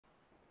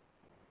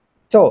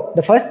So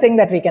the first thing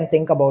that we can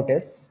think about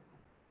is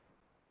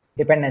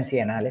dependency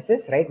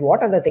analysis, right?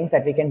 What are the things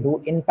that we can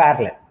do in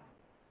parallel?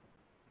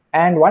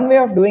 And one way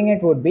of doing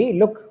it would be,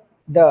 look,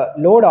 the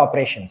load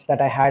operations that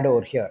I had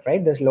over here,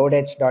 right? This load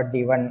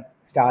h.d1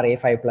 star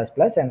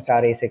a5++ and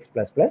star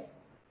a6++.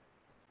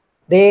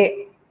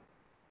 They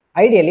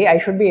ideally, I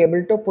should be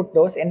able to put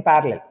those in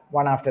parallel,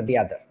 one after the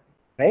other,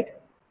 right?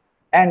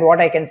 And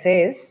what I can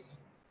say is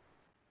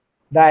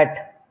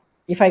that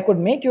if I could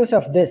make use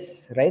of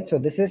this, right? So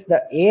this is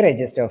the A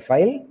register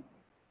file,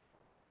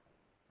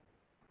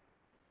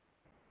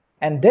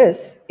 and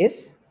this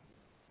is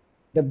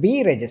the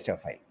B register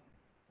file.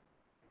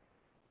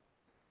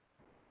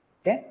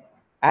 Okay,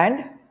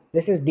 and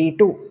this is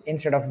D2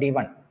 instead of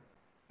D1,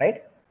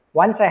 right?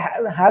 Once I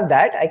have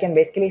that, I can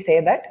basically say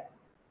that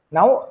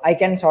now I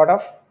can sort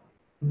of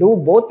do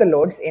both the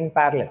loads in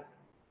parallel.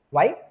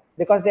 Why?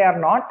 Because they are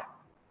not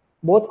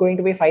both going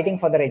to be fighting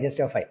for the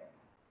register file,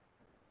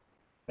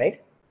 right?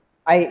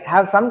 I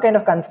have some kind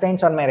of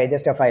constraints on my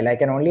register file. I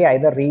can only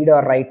either read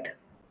or write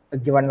a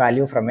given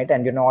value from it,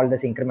 and all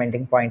this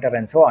incrementing pointer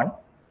and so on.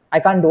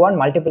 I can't do on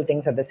multiple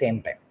things at the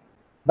same time.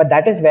 But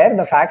that is where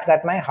the fact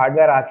that my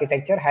hardware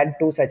architecture had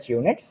two such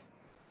units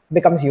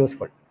becomes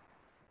useful.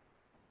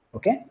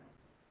 Okay.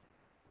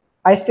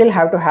 I still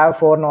have to have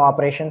 4 no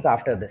operations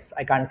after this.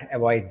 I can't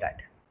avoid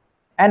that.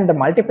 And the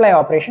multiply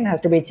operation has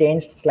to be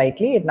changed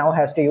slightly. It now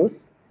has to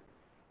use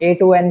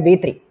A2 and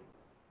B3.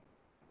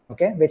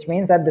 Okay, which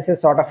means that this is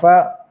sort of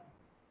a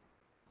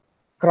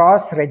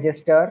cross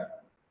register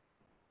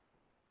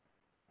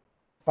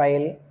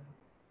file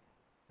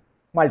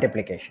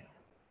multiplication.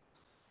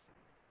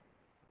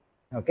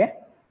 Okay,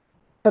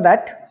 so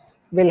that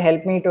will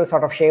help me to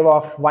sort of shave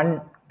off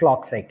one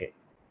clock cycle.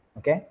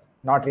 Okay,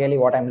 not really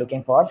what I'm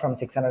looking for. From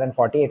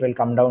 640 it will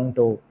come down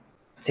to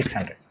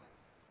 600.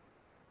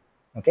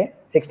 Okay,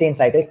 16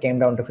 cycles came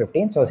down to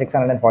 15, so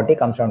 640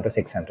 comes down to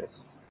 600.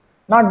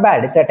 Not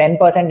bad. It's a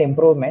 10%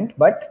 improvement,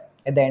 but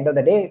at the end of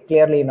the day,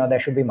 clearly there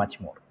should be much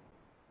more.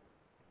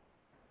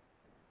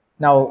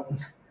 Now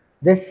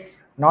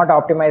this not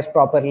optimized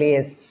properly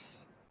is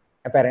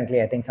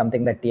apparently, I think,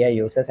 something that TI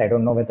uses. I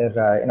don't know whether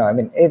I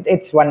mean,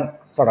 it's one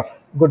sort of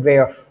good way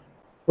of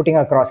putting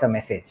across a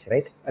message,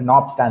 right? A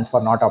NOP stands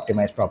for not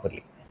optimized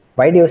properly.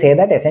 Why do you say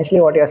that? Essentially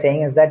what you're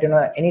saying is that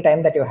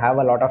anytime that you have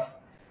a lot of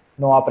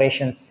no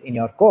operations in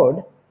your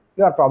code,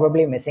 you are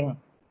probably missing,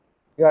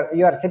 you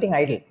are sitting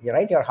idle,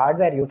 right? Your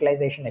hardware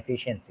utilization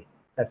efficiency,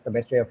 that's the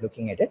best way of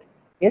looking at it,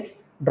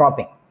 is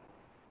dropping.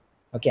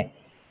 Okay,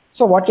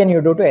 so what can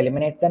you do to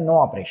eliminate the no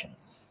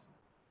operations?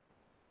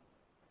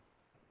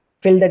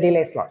 Fill the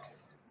delay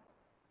slots,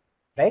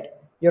 right?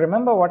 You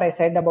remember what I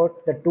said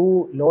about the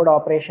 2 load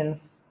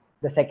operations.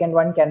 The second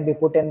one can be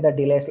put in the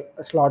delay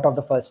slot of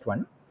the first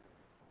one.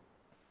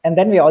 And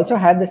then we also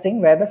had this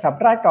thing where the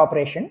subtract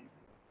operation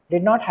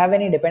did not have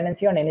any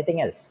dependency on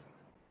anything else,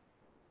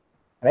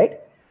 right?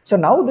 So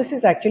now this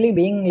is actually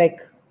being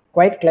like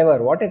quite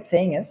clever. What it's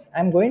saying is,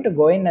 I'm going to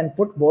go in and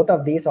put both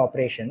of these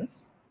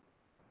operations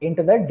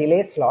into the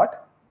delay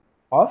slot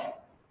of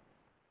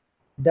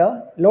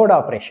the load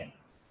operation.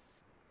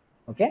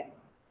 Okay,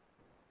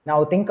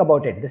 now think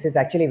about it. This is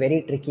actually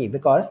very tricky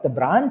because the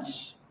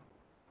branch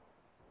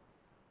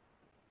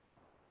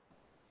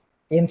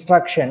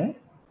instruction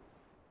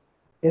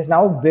is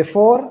now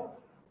before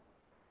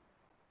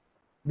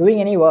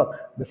doing any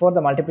work, before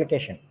the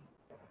multiplication.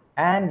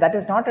 And that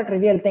is not a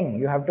trivial thing.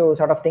 You have to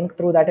sort of think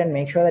through that and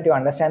make sure that you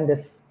understand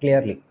this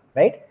clearly,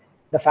 right?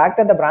 The fact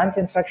that the branch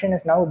instruction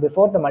is now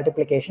before the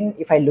multiplication,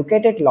 if I look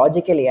at it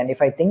logically and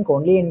if I think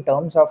only in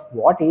terms of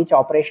what each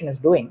operation is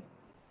doing,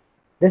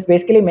 this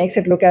basically makes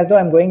it look as though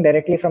I'm going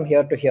directly from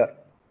here to here,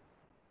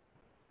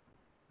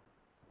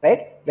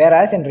 right?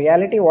 Whereas in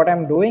reality, what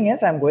I'm doing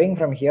is I'm going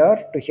from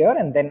here to here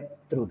and then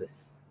through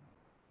this,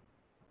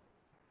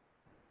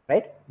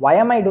 right? Why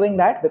am I doing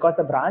that? Because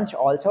the branch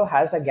also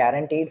has a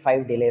guaranteed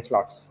 5 delay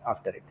slots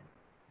after it.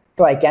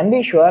 So I can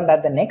be sure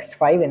that the next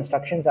 5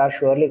 instructions are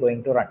surely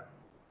going to run.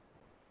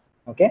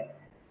 Okay.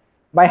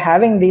 By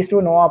having these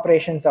 2 no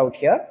operations out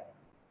here,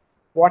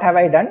 what have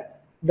I done?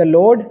 The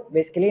load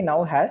basically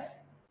now has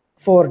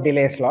 4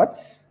 delay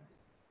slots.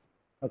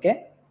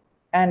 Okay.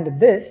 And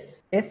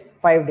this is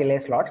 5 delay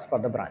slots for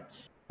the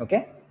branch.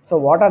 Okay. So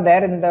what are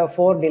there in the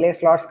 4 delay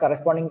slots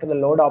corresponding to the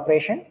load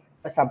operation?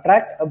 A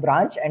subtract, a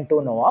branch, and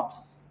 2 no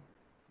ops.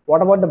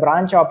 What about the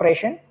branch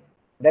operation?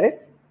 There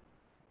is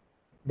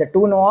the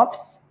 2 no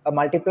ops, a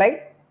multiply,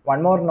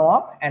 1 more no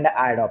op, and an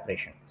add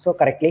operation. So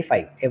correctly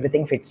 5.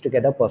 Everything fits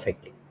together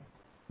perfectly.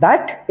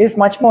 That is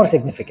much more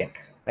significant,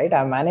 right?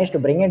 I've managed to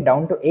bring it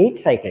down to 8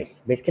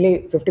 cycles,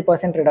 basically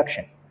 50%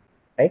 reduction,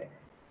 right?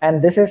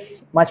 And this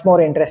is much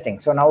more interesting.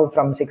 So now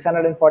from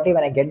 640,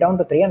 when I get down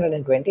to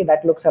 320,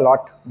 that looks a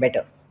lot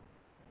better.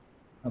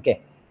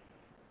 Okay.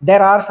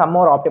 There are some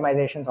more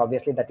optimizations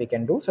obviously that we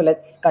can do. So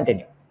let's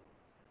continue.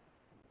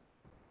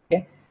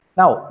 Okay.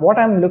 Now what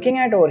I'm looking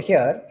at over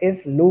here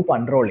is loop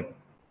unrolling.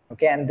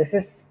 Okay. And this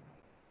is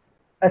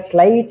a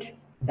slight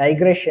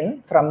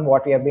digression from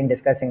what we have been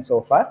discussing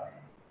so far.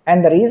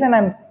 And the reason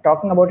I'm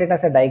talking about it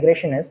as a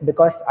digression is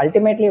because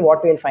ultimately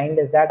what we'll find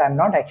is that I'm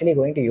not actually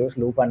going to use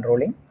loop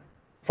unrolling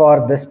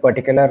for this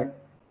particular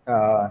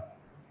uh,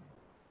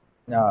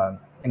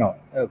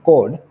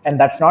 code, and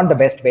that's not the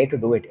best way to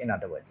do it, in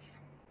other words.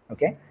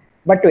 Okay,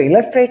 but to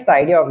illustrate the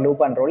idea of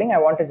loop unrolling, I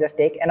want to just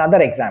take another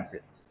example.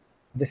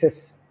 This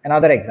is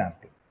another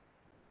example.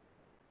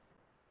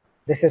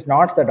 This is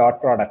not the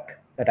dot product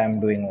that I'm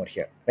doing over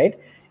here, right?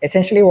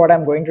 Essentially what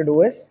I'm going to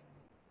do is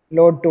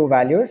load two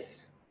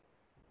values,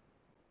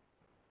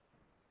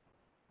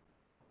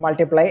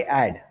 multiply,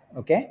 add,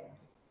 okay,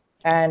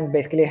 and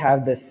basically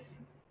have this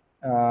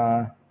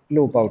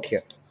loop out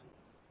here.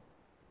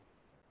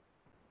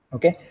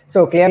 Okay,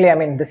 so clearly, I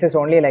mean, this is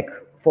only like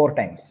 4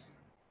 times.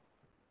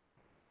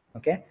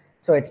 Okay,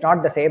 so it's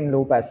not the same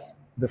loop as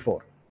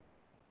before,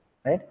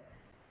 right?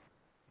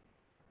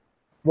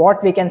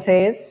 What we can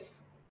say is,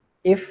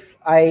 if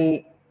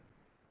I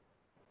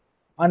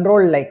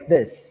unroll like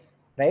this,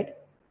 right,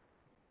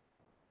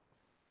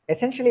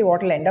 essentially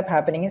what will end up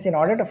happening is, in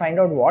order to find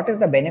out what is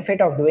the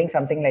benefit of doing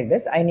something like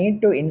this, I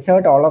need to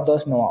insert all of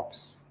those no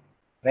ops,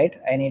 right?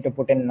 I need to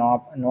put in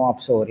no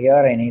ops over here,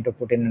 I need to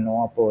put in a no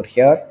op over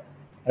here,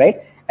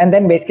 right? And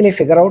then basically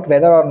figure out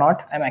whether or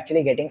not I'm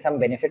actually getting some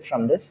benefit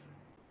from this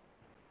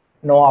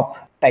no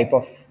op type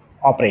of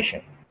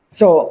operation.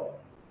 So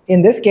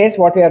in this case,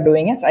 what we are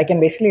doing is, I can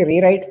basically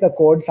rewrite the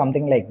code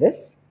something like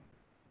this,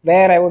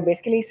 where I would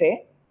basically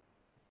say,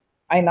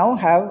 I now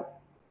have,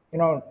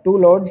 two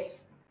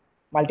loads,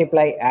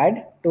 multiply,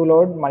 add, two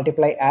load,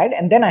 multiply, add,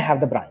 and then I have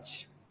the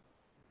branch.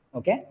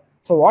 Okay.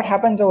 So what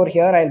happens over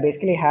here, I'll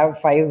basically have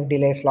 5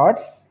 delay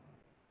slots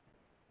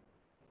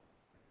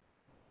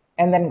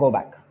and then go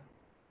back,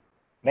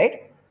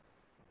 right?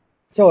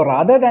 So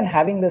rather than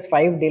having this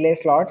 5 delay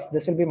slots,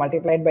 this will be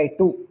multiplied by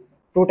 2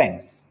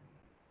 times.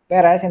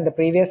 Whereas in the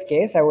previous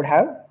case, I would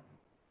have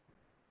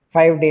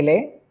 5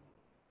 delay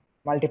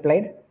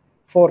multiplied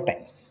 4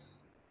 times.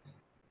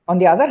 On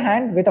the other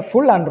hand, with a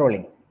full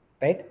unrolling,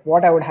 right,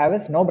 what I would have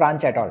is no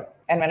branch at all.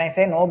 And when I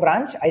say no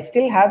branch, I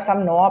still have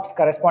some no ops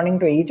corresponding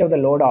to each of the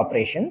load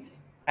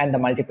operations and the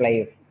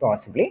multiply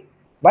possibly.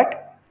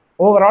 But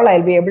overall,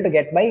 I'll be able to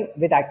get by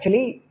with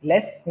actually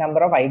less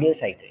number of idle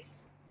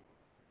cycles.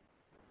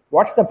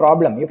 What's the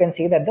problem? You can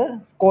see that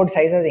the code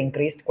size has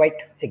increased quite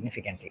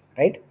significantly,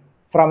 right?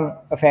 From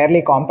a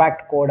fairly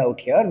compact code out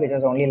here, which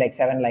is only like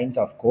 7 lines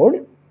of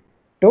code,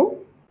 to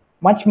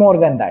much more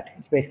than that.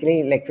 It's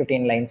basically like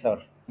 15 lines,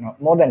 or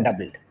more than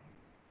doubled,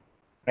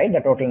 right?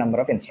 The total number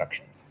of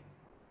instructions.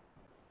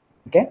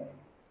 Okay.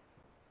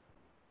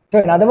 So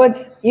in other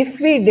words, if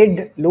we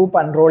did loop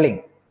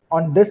unrolling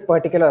on this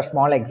particular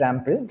small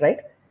example, right,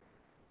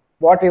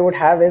 what we would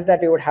have is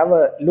that we would have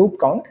a loop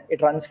count.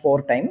 It runs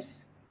 4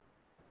 times,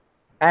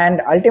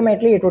 and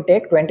ultimately it would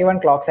take 21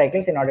 clock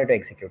cycles in order to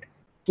execute.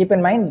 Keep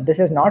in mind, this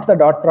is not the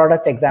dot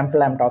product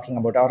example I'm talking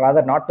about, or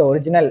rather not the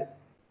original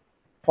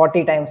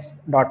 40 times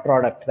dot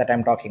product that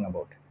I'm talking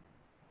about.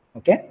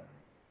 Okay.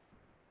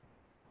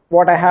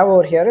 What I have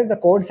over here is the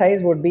code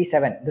size would be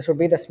 7. This would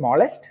be the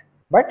smallest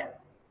but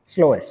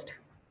slowest.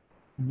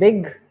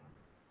 Big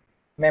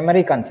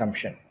memory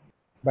consumption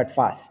but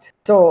fast.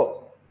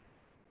 So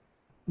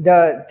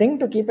the thing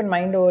to keep in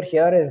mind over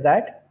here is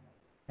that,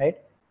 right,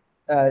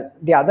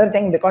 the other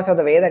thing, because of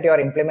the way that you are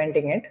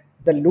implementing it,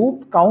 the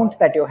loop count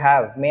that you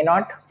have may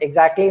not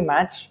exactly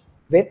match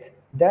with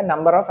the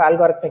number of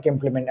algorithmic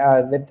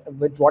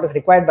with what is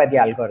required by the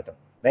algorithm,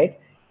 right?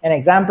 An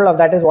example of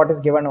that is what is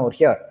given over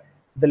here.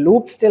 The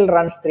loop still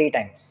runs 3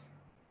 times,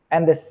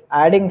 and this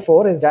adding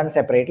 4 is done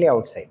separately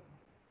outside.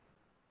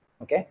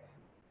 Okay,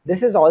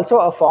 this is also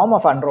a form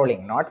of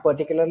unrolling, not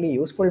particularly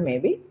useful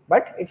maybe,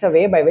 but it's a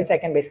way by which I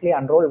can basically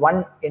unroll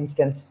one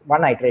instance,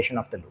 one iteration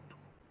of the loop.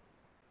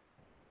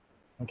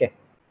 Okay,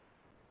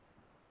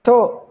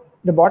 so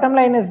the bottom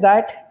line is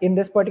that in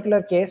this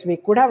particular case, we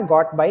could have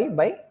got by,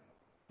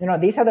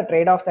 these are the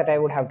trade-offs that I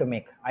would have to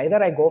make.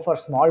 Either I go for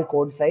small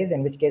code size,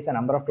 in which case the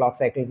number of clock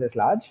cycles is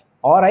large,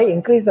 or I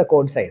increase the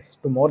code size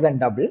to more than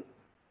double,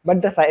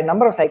 but the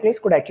number of cycles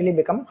could actually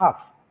become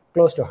half,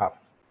 close to half.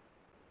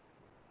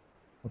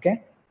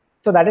 Okay,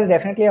 so that is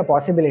definitely a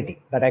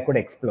possibility that I could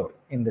explore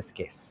in this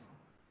case,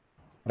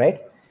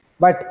 right?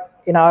 But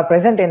in our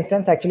present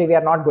instance, actually, we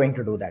are not going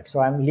to do that. So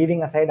I'm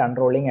leaving aside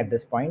unrolling at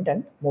this point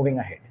and moving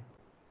ahead.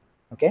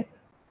 Okay.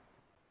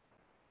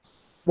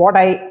 What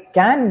I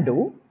can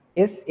do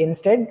is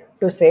instead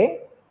to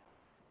say,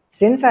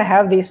 since I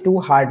have these 2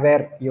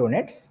 hardware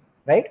units,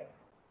 right,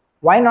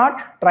 why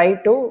not try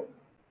to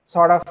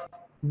sort of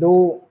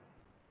do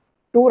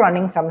 2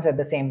 running sums at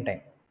the same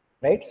time,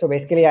 right? So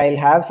basically I'll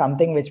have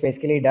something which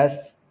basically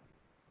does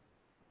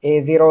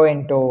A0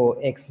 into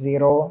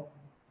X0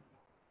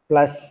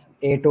 plus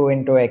A2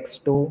 into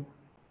X2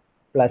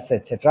 plus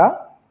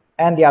etc.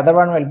 And the other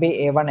one will be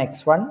A1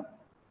 X1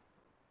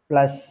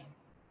 plus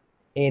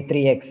A3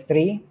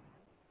 X3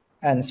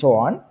 and so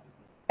on.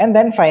 And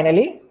then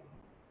finally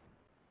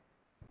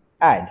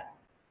add,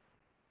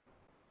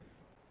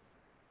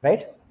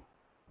 right,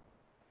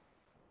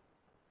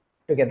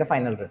 to get the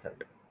final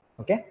result.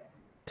 Okay.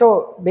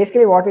 So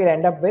basically what we'll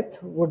end up with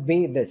would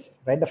be this,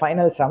 right? The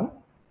final sum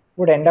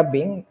would end up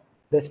being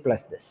this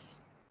plus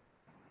this.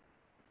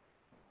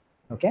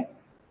 Okay.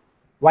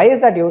 Why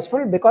is that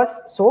useful? Because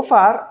so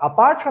far,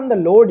 apart from the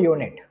load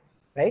unit,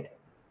 right,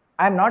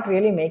 I'm not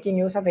really making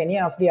use of any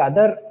of the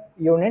other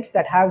units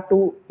that have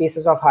two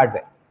pieces of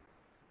hardware,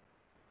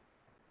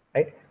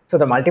 right? So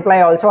the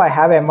multiply also I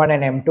have M1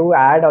 and M2,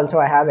 add also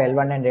I have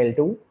L1 and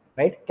L2,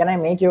 right? Can I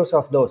make use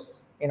of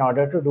those in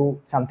order to do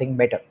something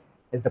better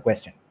is the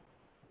question,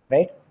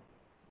 right?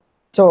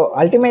 So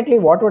ultimately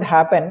what would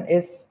happen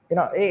is,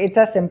 it's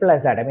as simple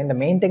as that. I mean, the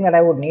main thing that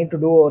I would need to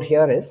do over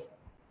here is,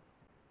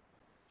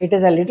 it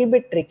is a little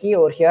bit tricky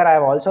over here.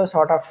 I've also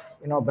sort of,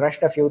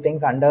 brushed a few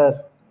things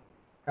under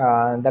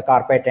the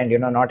carpet and,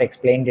 not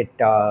explained it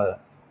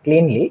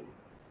cleanly.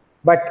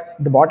 But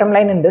the bottom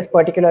line in this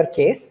particular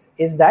case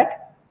is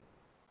that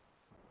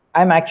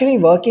I'm actually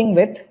working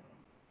with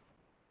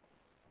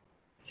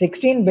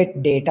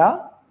 16-bit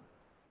data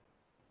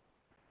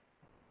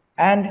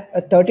and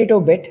a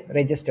 32-bit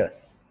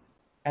registers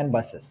and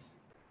buses,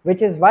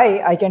 which is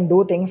why I can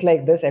do things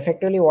like this.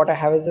 Effectively what I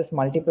have is this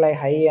multiply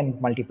high and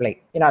multiply.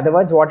 In other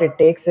words, what it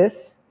takes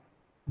is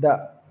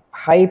the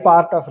high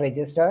part of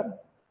register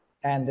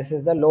and this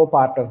is the low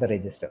part of the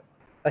register.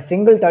 A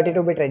single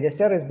 32-bit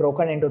register is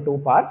broken into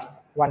two parts,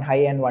 one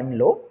high and one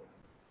low,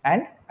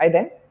 and I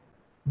then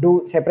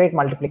do separate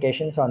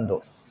multiplications on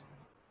those.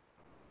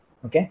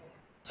 Okay,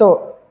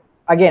 so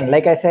again,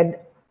 like I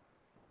said,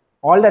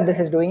 all that this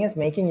is doing is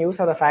making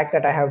use of the fact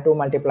that I have two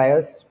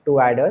multipliers,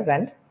 two adders,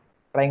 and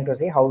trying to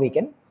see how we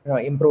can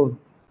improve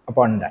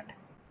upon that.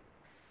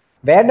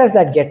 Where does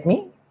that get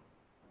me?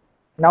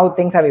 Now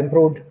things have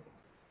improved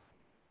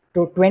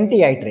to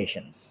 20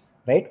 iterations,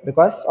 right?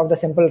 Because of the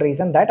simple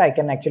reason that I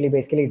can actually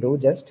basically do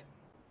just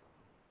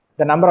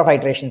the number of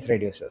iterations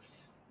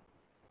reduces.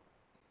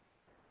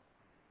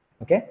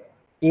 Okay,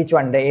 each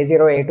one, the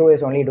A0, A2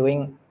 is only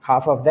doing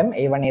half of them,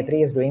 A1,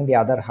 A3 is doing the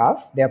other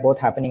half. They are both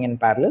happening in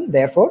parallel.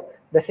 Therefore,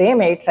 the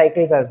same 8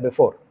 cycles as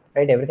before,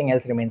 right? Everything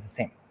else remains the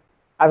same.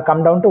 I've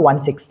come down to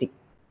 160.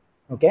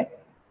 Okay,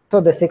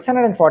 so the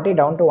 640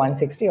 down to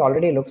 160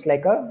 already looks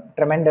like a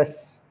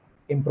tremendous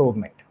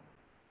improvement.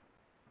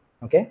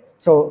 Okay,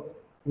 so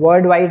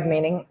word wide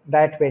meaning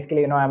that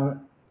basically,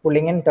 I'm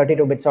pulling in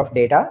 32 bits of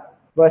data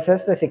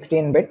versus the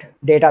 16-bit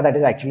data that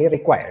is actually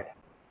required.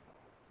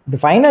 The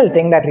final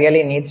thing that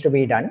really needs to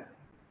be done,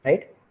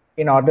 right,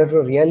 in order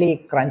to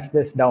really crunch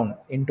this down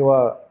into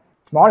a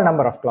small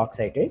number of clock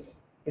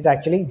cycles is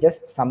actually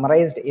just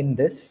summarized in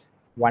this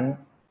one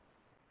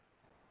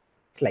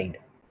slide.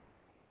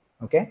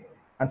 Okay,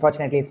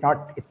 unfortunately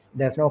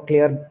there's no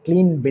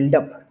clean build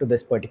up to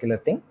this particular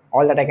thing.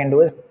 All that I can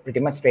do is pretty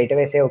much straight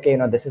away say, okay,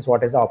 this is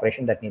what is the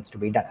operation that needs to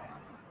be done,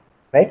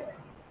 right?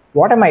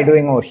 What am I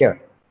doing over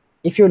here?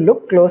 If you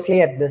look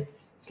closely at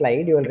this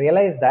slide, you will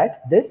realize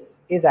that this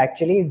is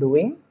actually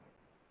doing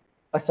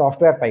a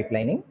software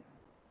pipelining,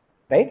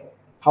 right?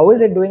 How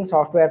is it doing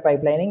software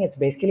pipelining? It's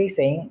basically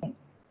saying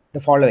the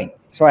following.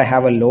 So I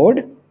have a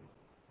load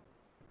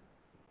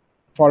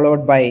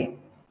followed by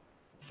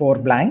 4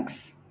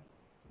 blanks.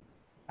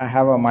 I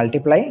have a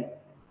multiply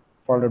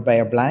followed by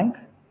a blank.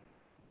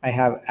 I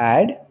have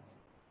add,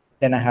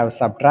 then I have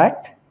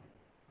subtract,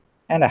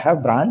 and I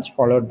have branch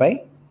followed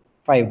by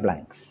 5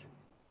 blanks.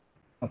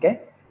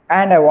 Okay,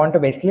 and I want to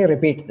basically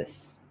repeat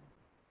this.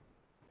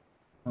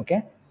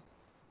 Okay,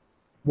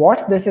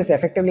 what this is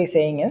effectively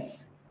saying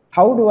is,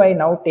 how do I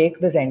now take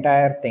this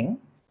entire thing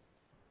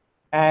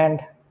and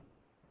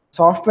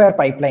software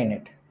pipeline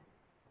it?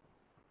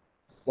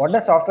 What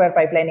does software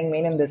pipelining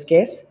mean in this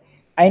case?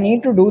 I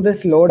need to do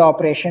this load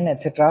operation,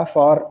 etc.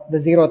 for the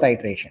 0th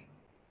iteration.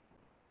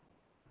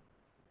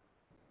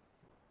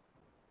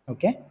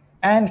 Okay,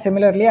 and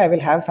similarly I will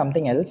have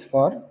something else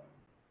for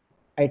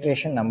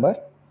iteration number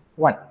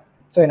 1.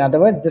 So in other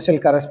words, this will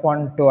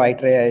correspond to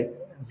iteration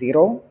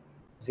 0,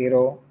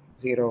 0,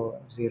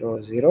 0,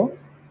 0, 0,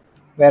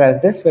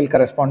 whereas this will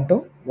correspond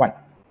to 1.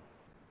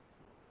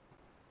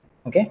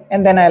 Okay,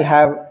 and then I'll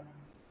have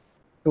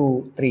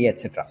 2, 3,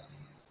 etc.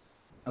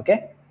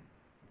 Okay,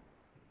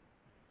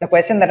 the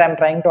question that I'm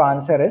trying to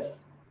answer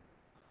is,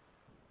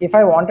 if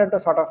I wanted to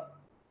sort of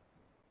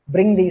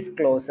bring these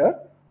closer,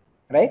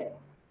 right,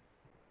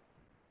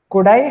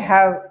 could I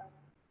have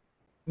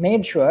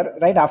made sure,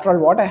 right, after all,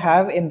 what I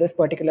have in this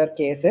particular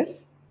case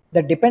is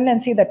the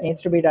dependency that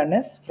needs to be done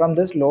is from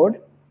this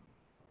load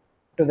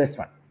to this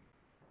one,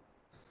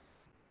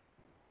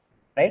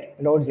 right,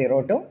 load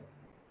 0 to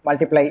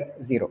multiply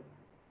 0.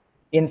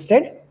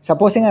 Instead,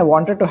 supposing I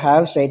wanted to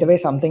have straight away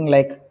something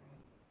like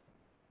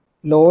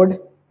load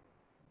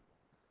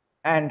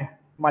and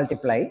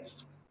multiply,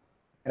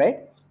 right,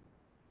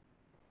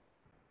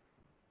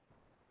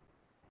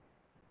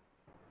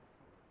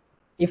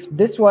 if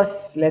this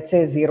was, let's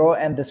say, 0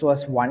 and this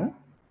was 1,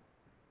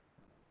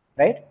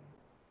 right,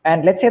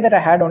 and let's say that I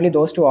had only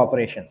those two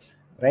operations,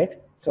 right,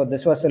 so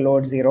this was a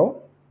load 0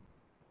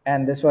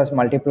 and this was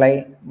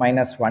multiply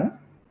minus 1,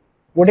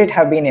 would it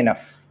have been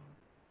enough?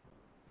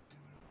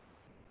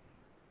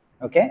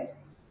 Okay,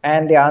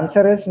 And the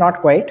answer is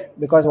not quite,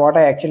 because what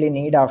I actually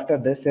need after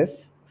this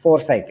is 4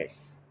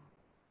 cycles,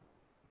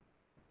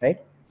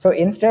 right? So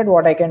instead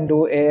what I can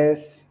do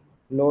is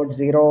load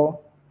 0,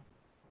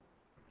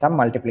 some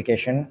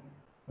multiplication,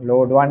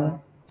 load 1,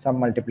 some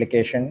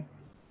multiplication,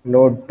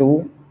 load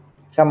 2,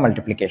 some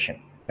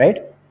multiplication,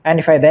 right? And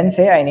if I then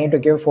say I need to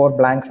give 4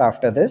 blanks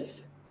after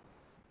this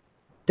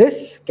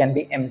can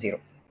be M0,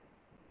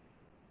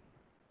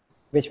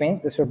 which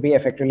means this would be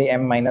effectively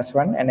M minus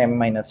 1 and M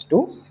minus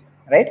 2,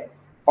 right?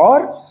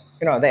 Or,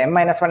 the M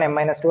minus 1, M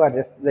minus 2 are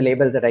just the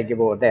labels that I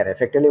give over there.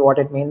 Effectively what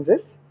it means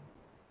is,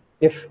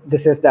 if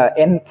this is the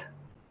nth,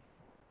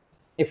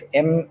 if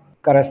M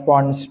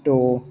corresponds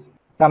to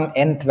some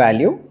nth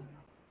value,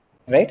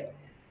 right?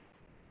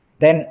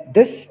 Then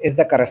this is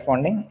the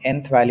corresponding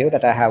nth value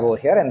that I have over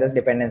here, and this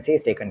dependency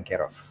is taken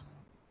care of.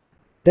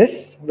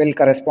 This will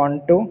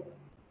correspond to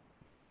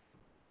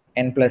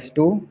n plus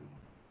 2,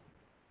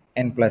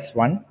 n plus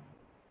 1.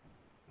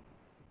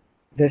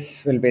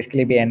 This will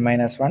basically be n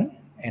minus 1,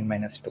 n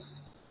minus 2.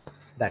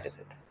 That is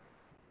it,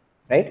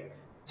 right?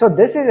 So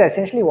this is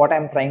essentially what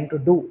I'm trying to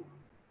do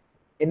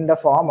in the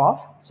form of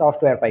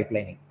software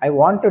pipelining. I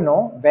want to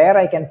know where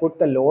I can put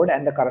the load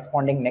and the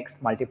corresponding next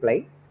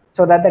multiply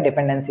so that the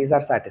dependencies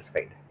are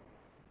satisfied.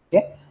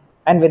 Okay,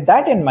 and with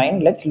that in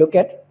mind, let's look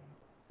at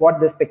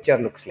what this picture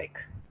looks like.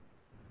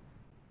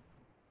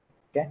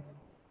 Okay,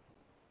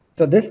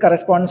 so this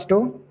corresponds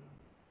to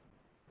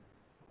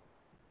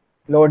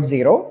load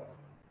 0.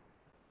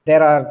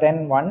 There are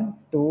then 1,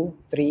 2,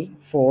 3,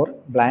 4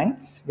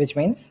 blanks, which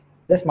means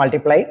this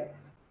multiply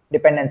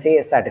dependency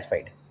is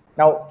satisfied.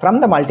 Now from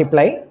the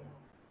multiply,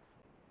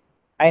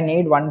 I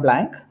need 1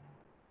 blank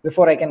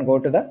before I can go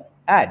to the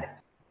add.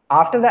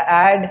 After the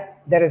add,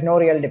 there is no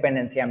real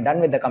dependency. I'm done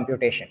with the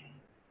computation.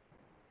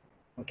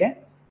 Okay.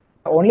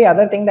 The only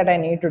other thing that I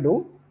need to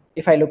do,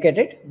 if I look at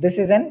it, this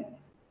is an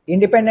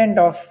independent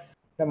of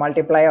the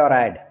multiply or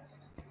add,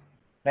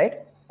 right?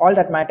 All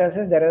that matters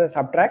is there is a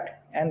subtract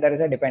and there is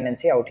a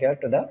dependency out here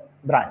to the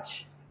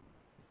branch.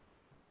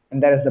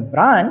 And there is the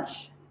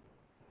branch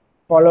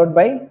followed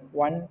by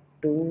 1,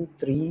 2,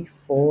 3,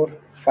 4,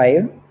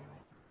 5,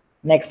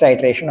 next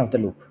iteration of the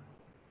loop.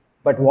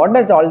 But what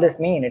does all this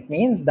mean? It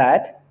means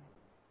that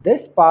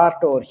this part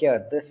over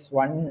here, this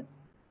one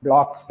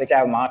block which I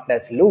have marked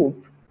as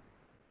loop,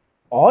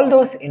 all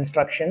those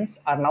instructions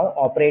are now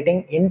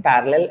operating in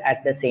parallel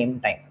at the same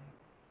time.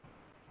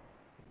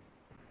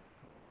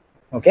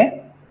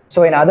 Okay,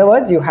 so in other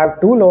words, you have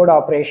 2 load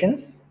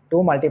operations,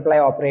 2 multiply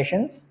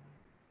operations,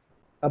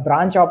 a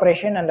branch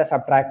operation and a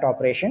subtract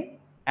operation,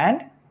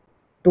 and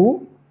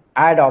 2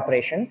 add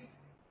operations,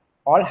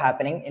 all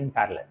happening in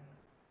parallel.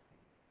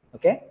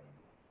 Okay,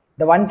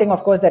 the one thing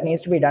of course that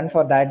needs to be done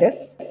for that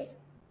is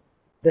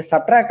the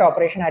subtract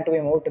operation had to be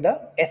moved to the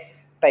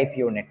S type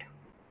unit,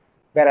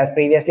 whereas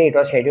previously it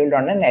was scheduled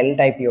on an L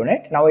type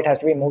unit. Now it has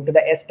to be moved to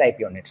the S type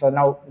unit. So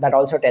now that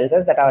also tells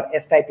us that our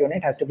S type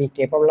unit has to be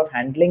capable of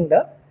handling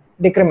the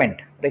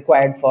decrement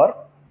required for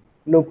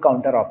loop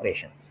counter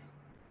operations.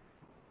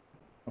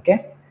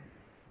 Okay,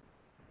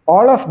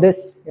 all of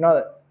this,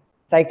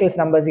 cycles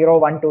number 0,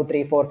 1, 2,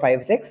 3, 4,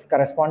 5, 6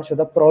 corresponds to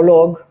the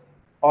prologue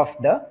of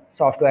the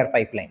software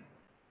pipeline.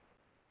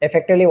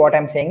 Effectively what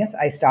I'm saying is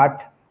I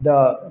start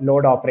the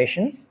load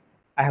operations,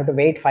 I have to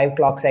wait 5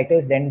 clock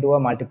cycles, then do a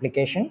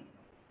multiplication,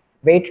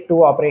 wait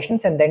 2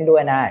 operations and then do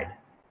an add.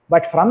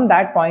 But from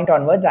that point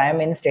onwards, I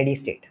am in steady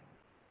state.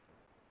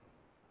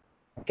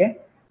 Okay,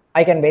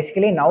 I can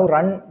basically now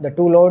run the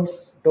 2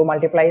 loads, 2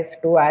 multiplies,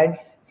 2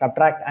 adds,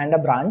 subtract and a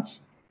branch,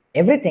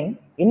 everything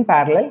in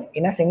parallel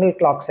in a single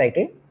clock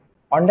cycle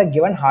on the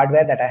given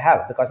hardware that I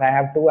have, because I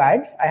have 2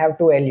 adds, I have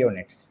 2 L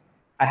units.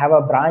 I have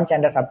a branch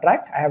and a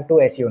subtract, I have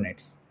 2 S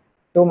units.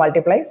 2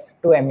 multiplies,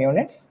 2 M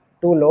units,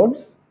 2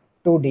 loads,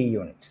 2 D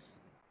units.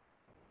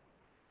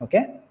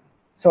 Okay,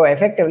 so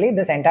effectively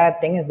this entire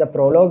thing is the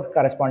prologue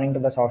corresponding to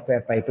the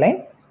software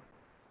pipeline.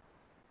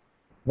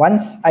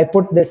 Once I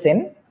put this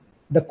in,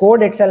 the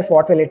code itself,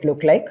 what will it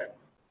look like?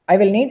 I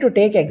will need to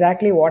take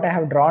exactly what I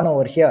have drawn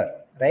over here,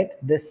 right?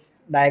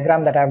 This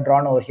diagram that I have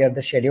drawn over here,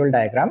 the schedule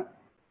diagram,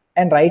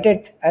 and write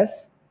it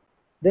as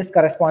this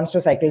corresponds to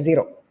cycle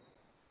 0.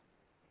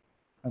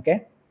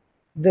 Okay,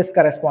 this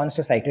corresponds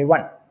to cycle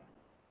 1.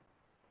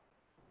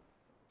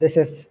 This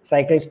is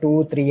cycles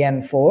 2, 3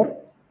 and 4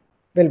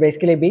 will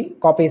basically be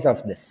copies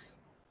of this.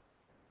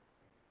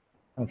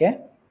 Okay,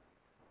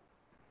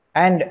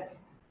 and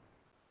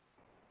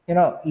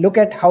look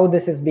at how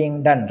this is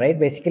being done, right?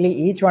 Basically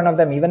each one of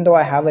them, even though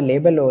I have a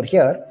label over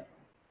here,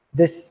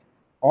 this,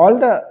 all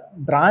the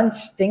branch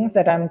things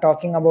that I'm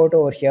talking about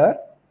over here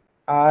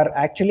are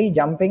actually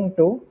jumping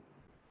to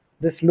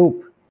this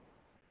loop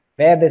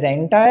where this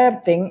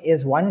entire thing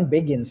is one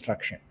big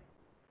instruction.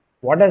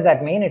 What does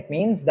that mean? It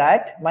means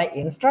that my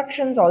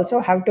instructions also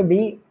have to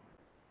be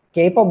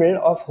capable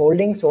of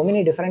holding so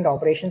many different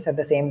operations at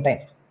the same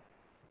time,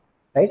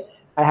 right?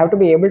 I have to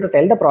be able to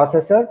tell the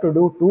processor to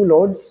do 2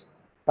 loads,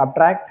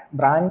 subtract,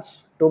 branch,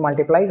 2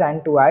 multiplies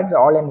and 2 adds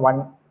all in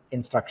one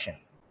instruction.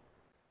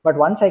 But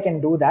once I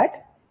can do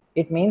that,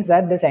 it means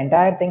that this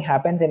entire thing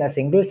happens in a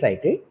single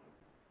cycle.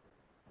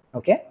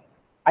 Okay,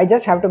 I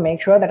just have to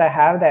make sure that I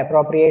have the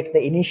appropriate,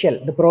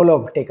 the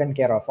prologue taken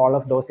care of, all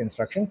of those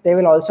instructions. They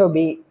will also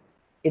be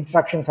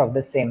instructions of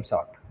the same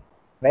sort,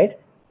 right?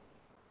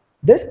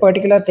 This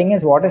particular thing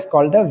is what is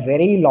called the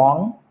very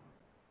long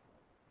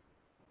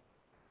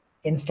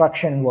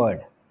instruction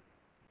word,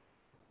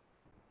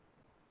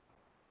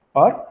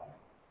 or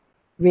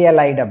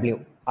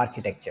VLIW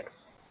architecture,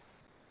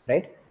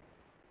 right?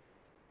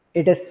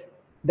 It is,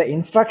 the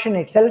instruction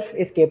itself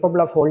is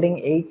capable of holding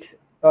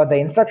the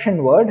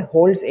instruction word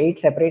holds 8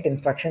 separate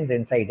instructions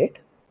inside it.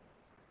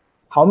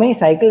 How many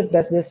cycles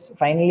does this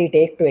finally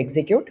take to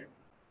execute?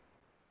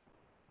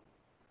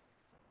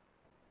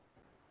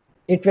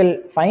 It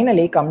will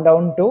finally come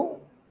down to,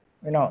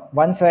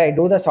 once I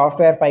do the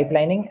software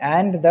pipelining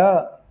and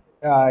the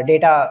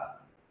data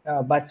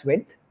bus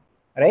width,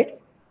 right?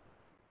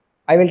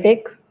 I will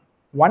take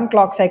one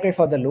clock cycle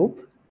for the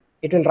loop.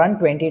 It will run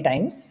 20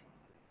 times.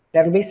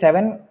 There will be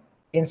 7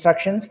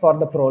 instructions for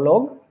the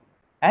prologue,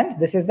 and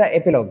this is the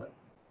epilogue,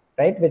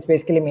 right? Which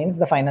basically means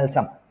the final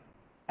sum.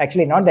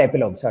 Actually, not the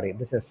epilogue, sorry.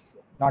 This is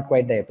not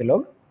quite the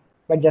epilogue,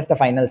 but just the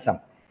final sum.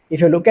 If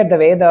you look at the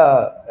way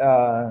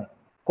the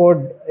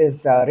code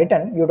is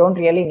written, you don't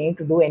really need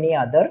to do any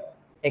other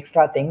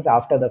extra things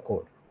after the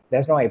code.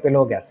 There's no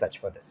epilogue as such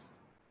for this.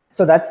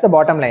 So that's the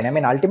bottom line. I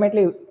mean,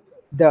 ultimately,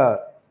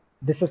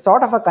 this is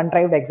sort of a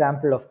contrived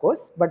example, of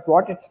course, but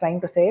what it's trying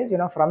to say is,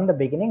 from the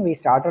beginning, we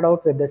started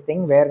out with this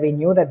thing where we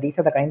knew that these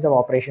are the kinds of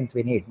operations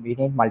we need. We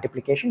need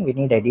multiplication, we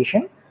need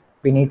addition,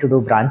 we need to do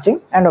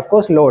branching, and of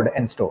course, load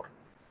and store,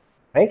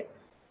 right?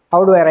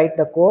 How do I write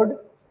the code?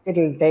 It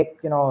will take,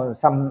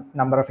 some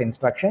number of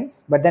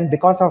instructions, but then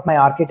because of my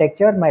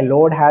architecture, my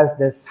load has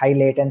this high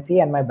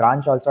latency and my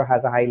branch also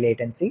has a high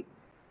latency.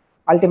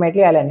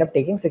 Ultimately, I'll end up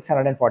taking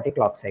 640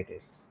 clock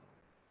cycles.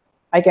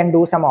 I can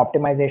do some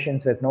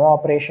optimizations with no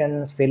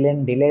operations, fill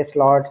in delay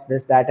slots,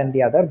 this, that, and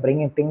the other,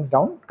 bringing things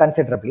down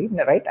considerably,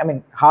 right? I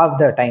mean, half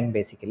the time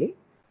basically.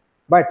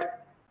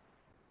 But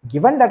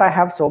given that I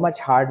have so much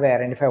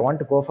hardware, and if I want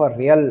to go for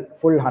real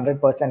full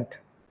 100%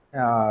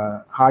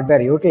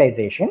 hardware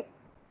utilization,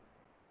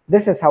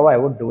 this is how I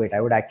would do it. I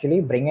would actually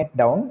bring it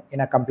down in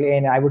a complete,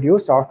 and I would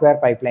use software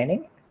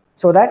pipelining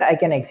so that I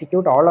can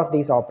execute all of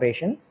these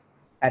operations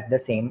at the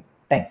same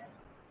time,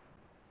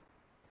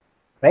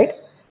 right?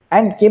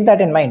 And keep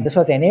that in mind, this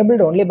was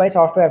enabled only by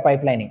software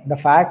pipelining. The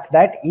fact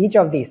that each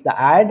of these, the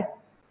add,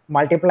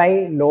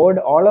 multiply, load,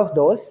 all of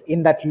those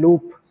in that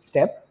loop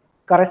step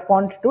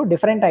correspond to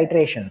different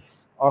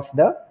iterations of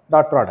the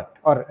dot product,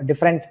 or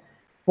different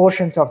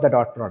portions of the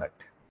dot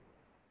product,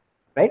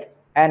 right?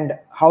 And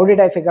how did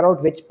I figure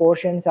out which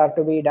portions are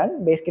to be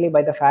done? Basically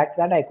by the fact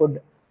that I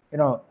could,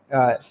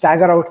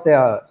 stagger out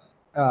the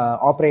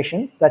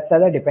operations such that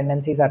the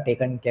dependencies are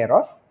taken care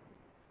of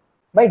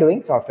by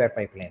doing software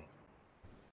pipelining.